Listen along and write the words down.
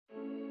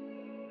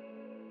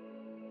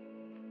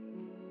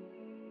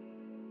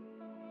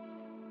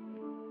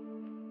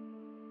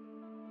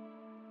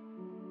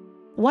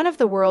one of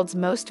the world's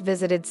most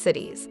visited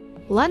cities.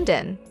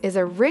 London is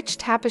a rich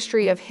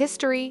tapestry of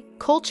history,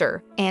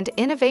 culture, and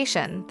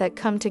innovation that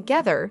come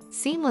together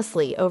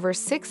seamlessly over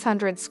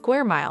 600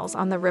 square miles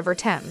on the River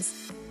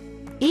Thames.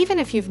 Even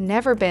if you've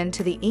never been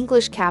to the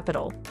English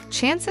capital,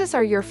 chances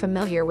are you're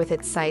familiar with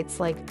its sights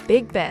like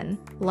Big Ben,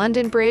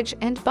 London Bridge,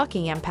 and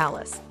Buckingham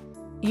Palace.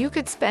 You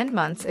could spend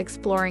months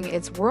exploring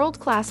its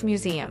world-class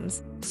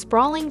museums,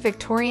 sprawling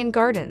Victorian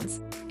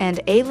gardens, and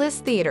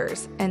A-list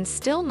theaters and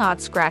still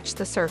not scratch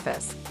the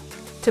surface.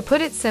 To put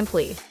it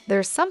simply,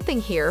 there's something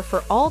here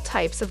for all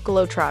types of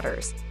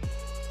globetrotters.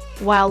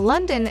 While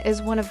London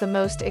is one of the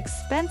most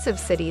expensive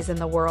cities in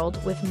the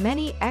world with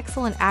many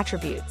excellent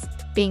attributes,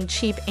 being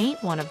cheap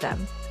ain't one of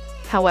them.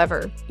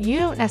 However, you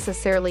don't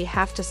necessarily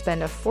have to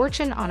spend a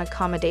fortune on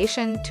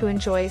accommodation to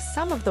enjoy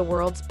some of the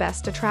world's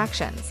best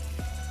attractions.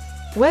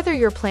 Whether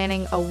you're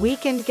planning a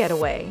weekend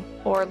getaway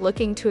or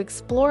looking to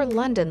explore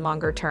London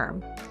longer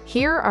term,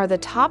 here are the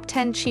top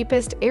 10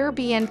 cheapest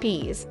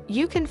Airbnbs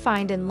you can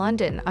find in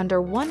London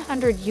under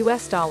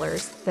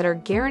 $100 that are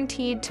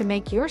guaranteed to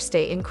make your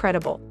stay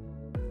incredible.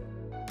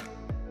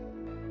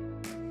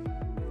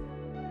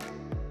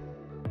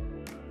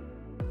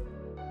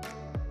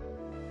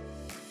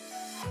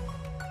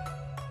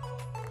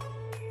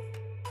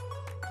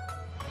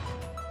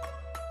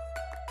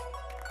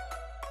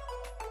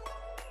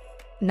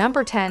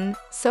 Number 10.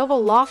 Soho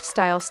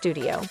Loft-Style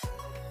Studio.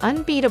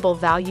 Unbeatable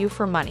value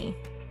for money.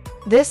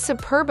 This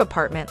superb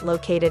apartment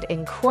located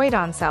in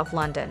Croydon, South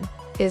London,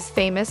 is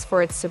famous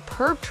for its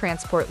superb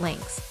transport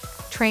links,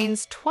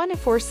 trains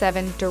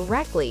 24/7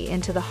 directly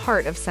into the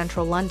heart of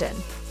central London.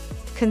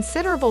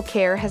 Considerable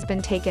care has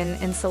been taken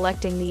in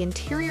selecting the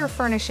interior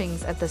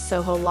furnishings at the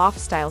Soho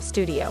Loft-Style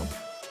Studio.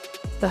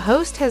 The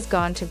host has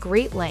gone to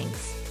great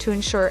lengths to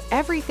ensure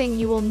everything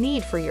you will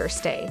need for your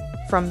stay,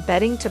 from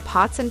bedding to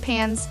pots and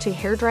pans to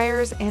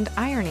hairdryers and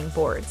ironing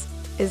boards,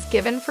 is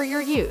given for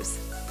your use.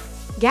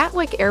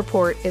 Gatwick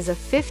Airport is a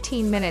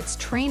 15 minutes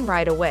train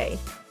ride away,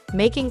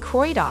 making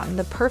Croydon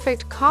the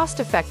perfect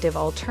cost-effective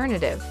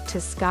alternative to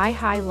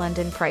sky-high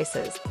London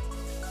prices.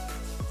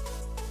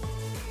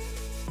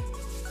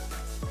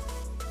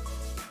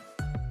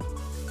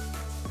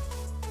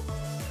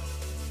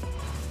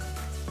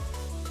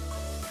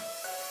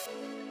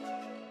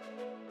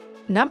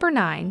 Number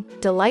 9.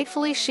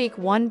 Delightfully chic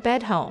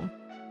one-bed home.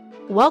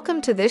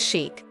 Welcome to this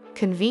chic,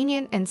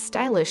 convenient, and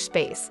stylish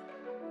space.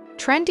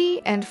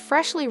 Trendy and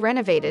freshly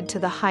renovated to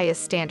the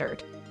highest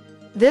standard.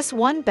 This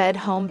one-bed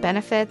home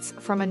benefits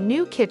from a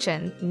new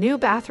kitchen, new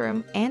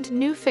bathroom, and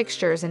new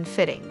fixtures and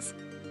fittings.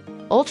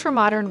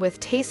 Ultra-modern with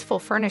tasteful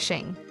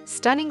furnishing,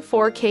 stunning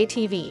 4K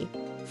TV,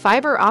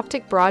 fiber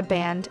optic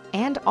broadband,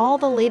 and all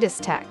the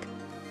latest tech.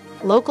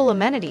 Local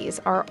amenities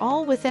are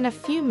all within a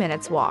few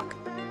minutes' walk.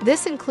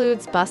 This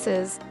includes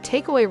buses,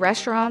 takeaway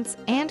restaurants,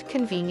 and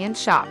convenient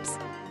shops.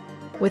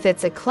 With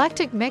its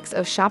eclectic mix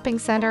of shopping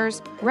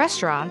centers,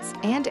 restaurants,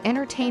 and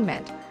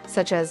entertainment,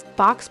 such as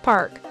Box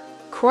Park,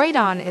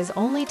 Croydon is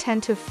only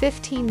 10 to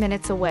 15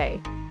 minutes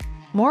away.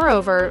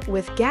 Moreover,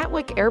 with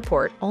Gatwick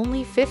Airport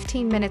only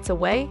 15 minutes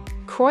away,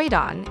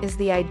 Croydon is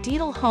the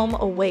ideal home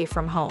away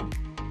from home.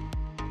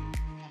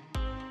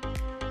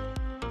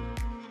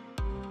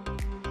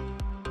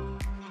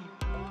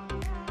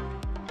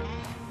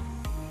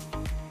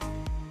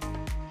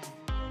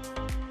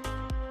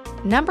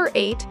 Number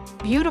 8.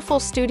 Beautiful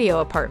studio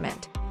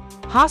apartment.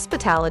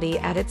 Hospitality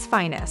at its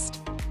finest.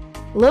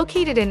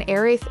 Located in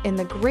Erith in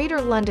the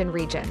Greater London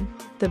region,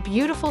 the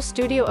beautiful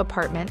studio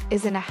apartment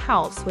is in a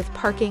house with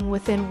parking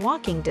within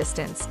walking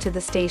distance to the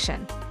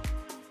station.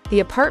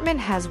 The apartment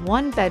has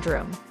one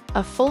bedroom,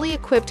 a fully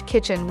equipped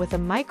kitchen with a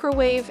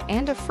microwave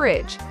and a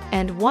fridge,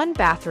 and one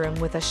bathroom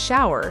with a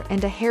shower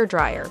and a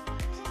hairdryer.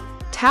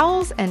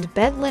 Towels and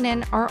bed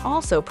linen are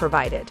also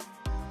provided.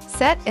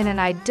 Set in an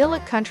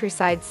idyllic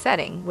countryside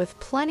setting with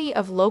plenty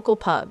of local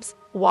pubs,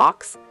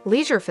 walks,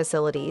 leisure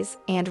facilities,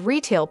 and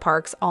retail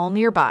parks all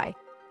nearby.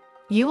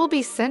 You will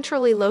be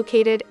centrally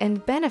located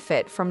and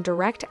benefit from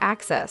direct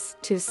access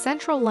to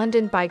central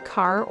London by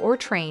car or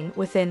train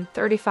within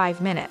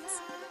 35 minutes.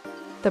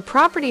 The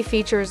property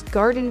features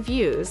garden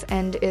views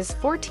and is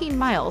 14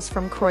 miles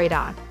from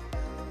Croydon.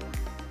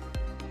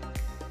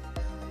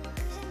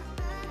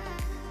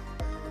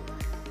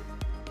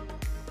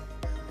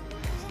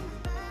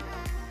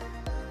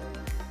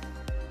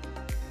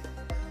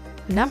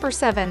 Number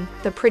 7.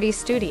 The Pretty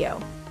Studio.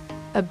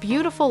 A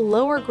beautiful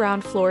lower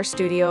ground floor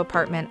studio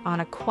apartment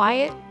on a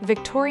quiet,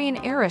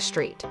 Victorian-era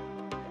street.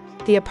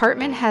 The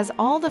apartment has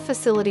all the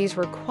facilities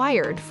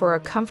required for a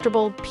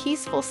comfortable,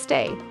 peaceful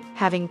stay,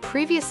 having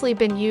previously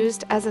been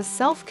used as a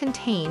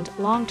self-contained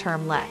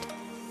long-term let.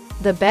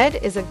 The bed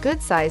is a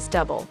good-sized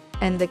double,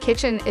 and the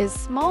kitchen is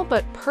small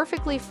but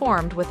perfectly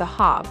formed with a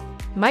hob,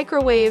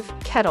 microwave,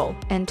 kettle,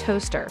 and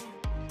toaster.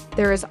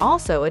 There is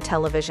also a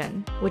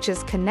television, which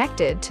is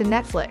connected to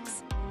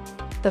Netflix.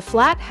 The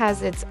flat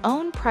has its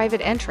own private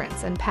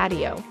entrance and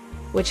patio,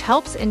 which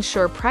helps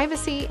ensure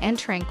privacy and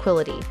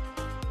tranquility.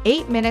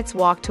 8 minutes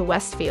walk to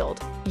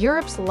Westfield,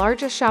 Europe's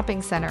largest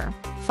shopping center,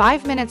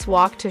 5 minutes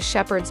walk to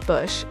Shepherd's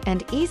Bush,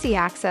 and easy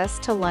access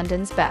to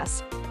London's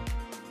best.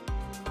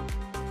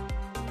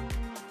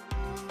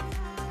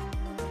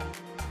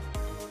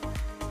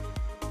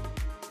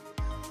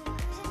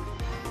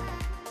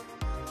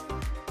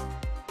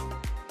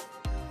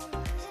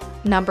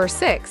 Number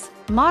 6.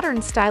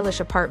 Modern stylish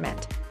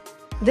apartment.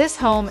 This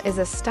home is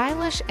a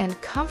stylish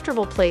and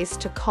comfortable place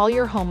to call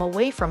your home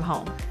away from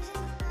home.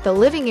 The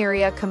living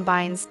area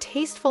combines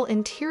tasteful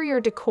interior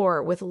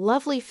decor with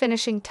lovely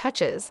finishing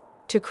touches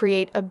to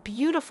create a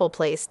beautiful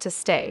place to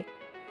stay.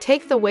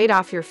 Take the weight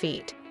off your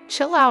feet,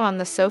 chill out on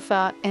the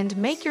sofa, and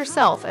make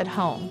yourself at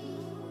home.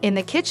 In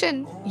the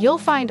kitchen, you'll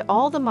find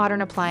all the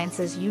modern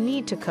appliances you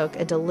need to cook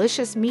a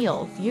delicious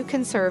meal you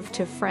can serve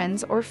to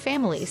friends or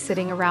family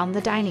sitting around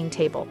the dining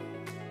table.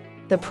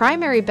 The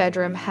primary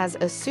bedroom has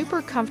a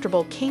super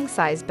comfortable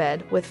king-size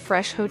bed with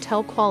fresh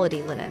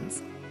hotel-quality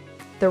linens.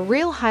 The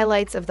real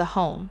highlights of the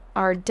home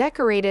are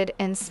decorated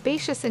and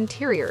spacious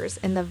interiors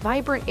in the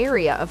vibrant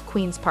area of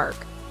Queen's Park.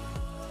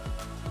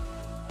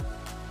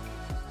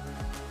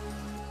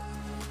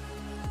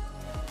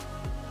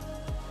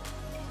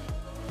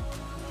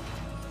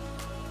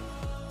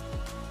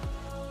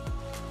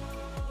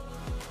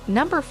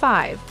 Number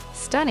 5.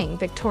 Stunning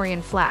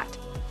Victorian flat.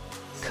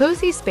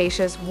 Cozy,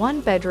 spacious,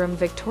 one-bedroom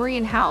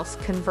Victorian house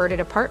converted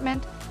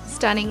apartment,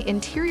 stunning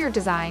interior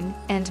design,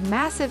 and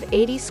massive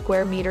 80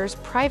 square meters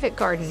private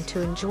garden to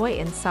enjoy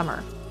in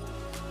summer.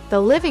 The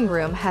living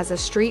room has a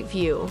street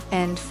view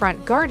and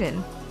front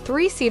garden,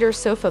 3-seater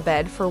sofa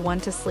bed for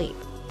one to sleep,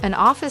 an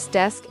office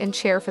desk and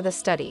chair for the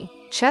study,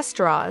 chest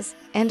drawers,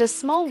 and a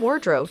small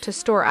wardrobe to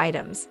store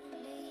items.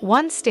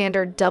 One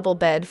standard double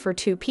bed for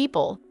 2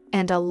 people,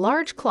 and a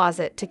large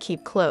closet to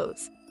keep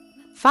clothes.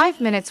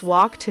 5 minutes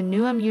walk to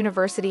Newham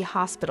University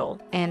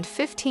Hospital and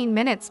 15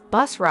 minutes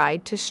bus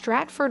ride to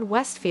Stratford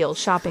Westfield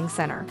Shopping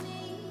Centre.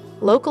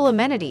 Local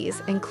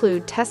amenities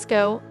include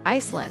Tesco,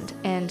 Iceland,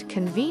 and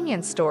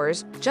convenience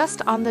stores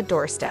just on the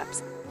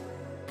doorsteps.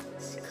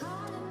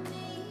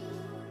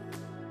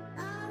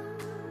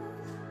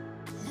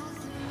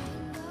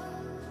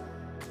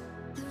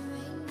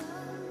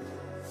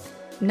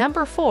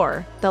 Number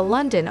 4. The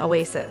London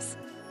Oasis.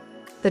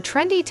 The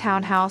trendy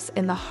townhouse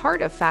in the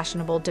heart of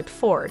fashionable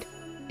Deptford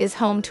is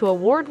home to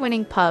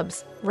award-winning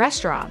pubs,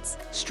 restaurants,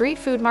 street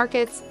food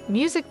markets,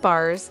 music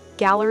bars,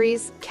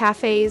 galleries,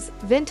 cafes,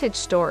 vintage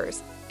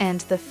stores,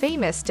 and the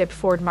famous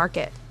Deptford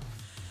Market.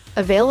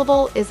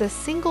 Available is a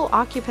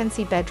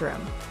single-occupancy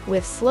bedroom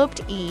with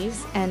sloped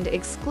eaves and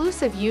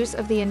exclusive use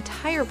of the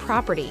entire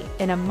property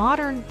in a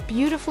modern,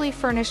 beautifully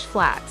furnished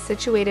flat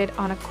situated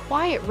on a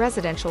quiet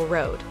residential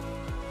road.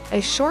 A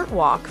short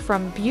walk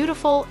from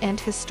beautiful and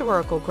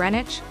historical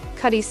Greenwich,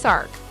 Cutty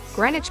Sark,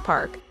 Greenwich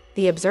Park,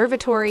 the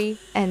Observatory,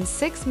 and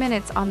 6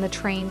 minutes on the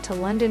train to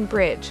London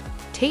Bridge,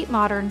 Tate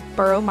Modern,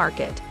 Borough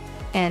Market,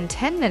 and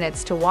 10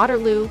 minutes to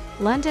Waterloo,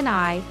 London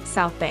Eye,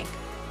 South Bank.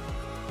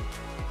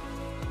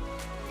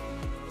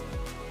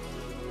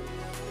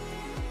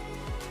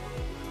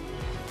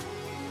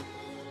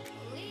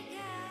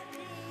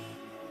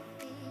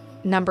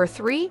 Number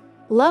 3.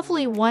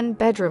 Lovely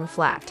one-bedroom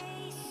flat.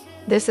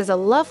 This is a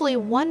lovely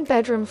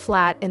one-bedroom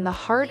flat in the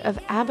heart of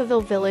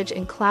Abbeville Village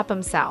in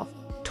Clapham South,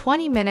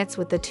 20 minutes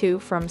with the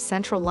tube from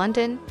central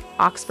London,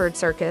 Oxford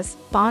Circus,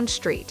 Bond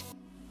Street.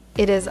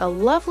 It is a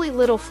lovely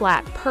little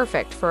flat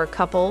perfect for a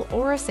couple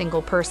or a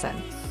single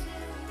person.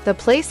 The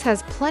place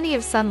has plenty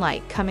of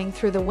sunlight coming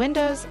through the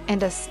windows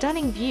and a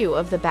stunning view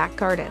of the back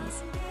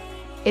gardens.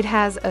 It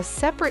has a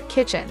separate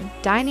kitchen,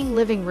 dining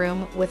living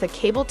room with a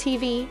cable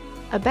TV,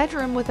 a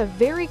bedroom with a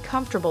very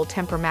comfortable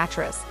Tempur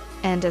mattress,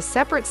 and a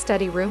separate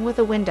study room with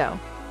a window.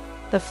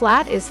 The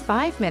flat is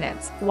 5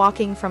 minutes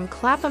walking from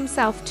Clapham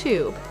South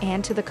Tube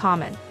and to the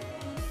Common.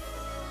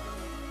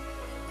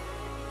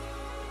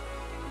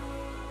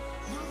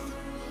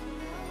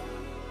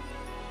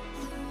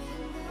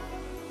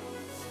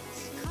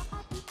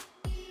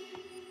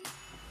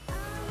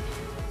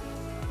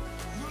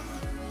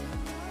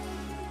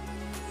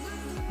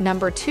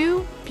 Number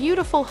 2.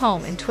 Beautiful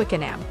home in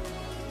Twickenham.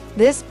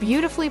 This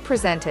beautifully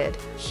presented,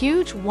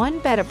 huge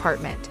one-bed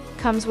apartment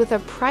comes with a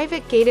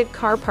private gated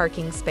car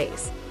parking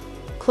space,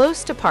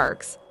 close to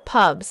parks,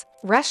 pubs,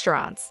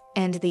 restaurants,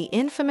 and the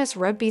infamous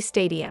rugby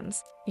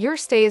stadiums. Your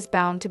stay is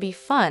bound to be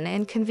fun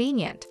and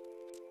convenient.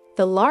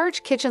 The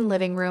large kitchen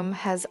living room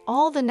has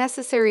all the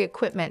necessary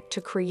equipment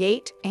to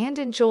create and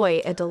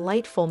enjoy a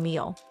delightful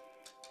meal.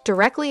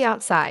 Directly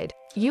outside,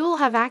 you will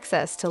have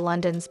access to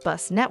London's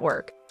bus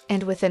network,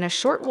 and within a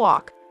short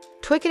walk,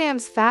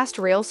 Twickenham's fast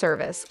rail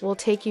service will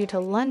take you to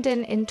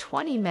London in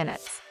 20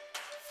 minutes.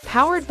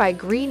 Powered by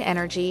green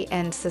energy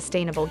and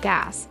sustainable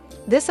gas,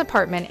 this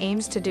apartment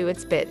aims to do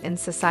its bit in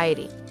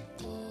society.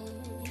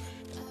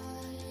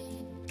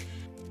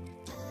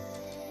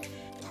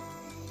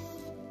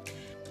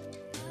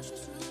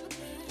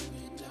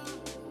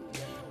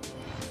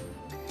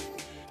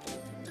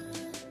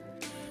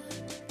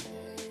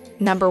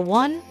 Number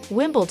 1.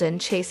 Wimbledon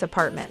Chase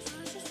Apartment.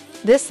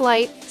 This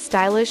light,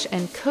 stylish,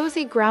 and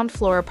cozy ground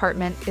floor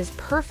apartment is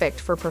perfect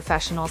for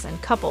professionals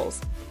and couples,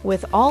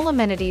 with all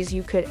amenities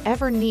you could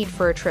ever need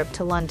for a trip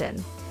to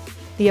London.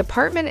 The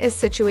apartment is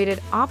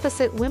situated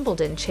opposite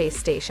Wimbledon Chase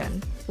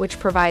Station, which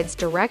provides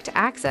direct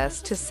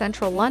access to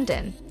central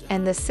London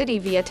and the city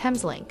via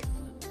Thameslink.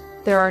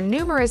 There are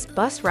numerous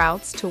bus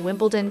routes to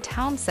Wimbledon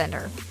Town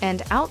Centre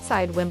and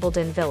outside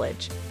Wimbledon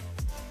Village.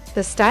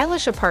 The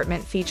stylish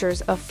apartment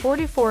features a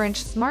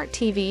 44-inch smart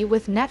TV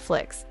with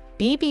Netflix,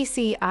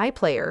 BBC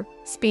iPlayer,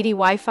 speedy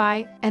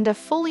Wi-Fi, and a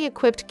fully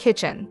equipped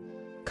kitchen.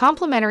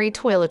 Complimentary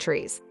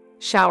toiletries,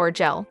 shower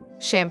gel,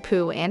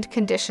 shampoo, and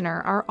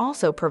conditioner are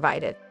also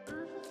provided.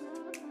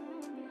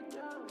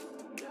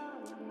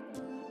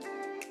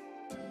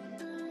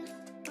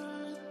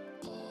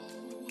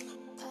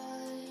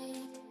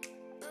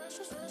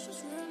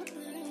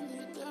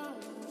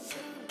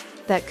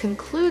 That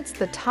concludes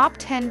the top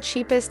 10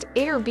 cheapest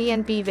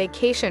Airbnb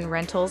vacation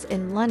rentals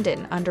in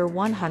London under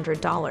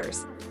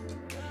 $100.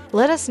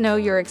 Let us know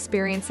your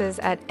experiences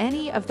at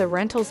any of the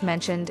rentals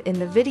mentioned in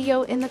the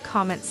video in the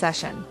comment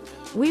section.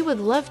 We would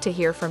love to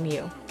hear from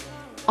you.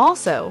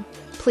 Also,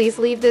 please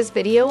leave this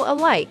video a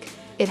like.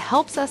 It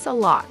helps us a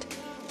lot.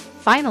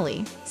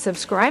 Finally,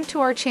 subscribe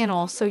to our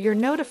channel so you're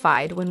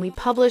notified when we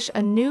publish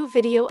a new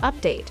video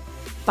update.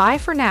 Bye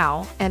for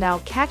now, and I'll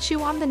catch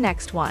you on the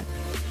next one.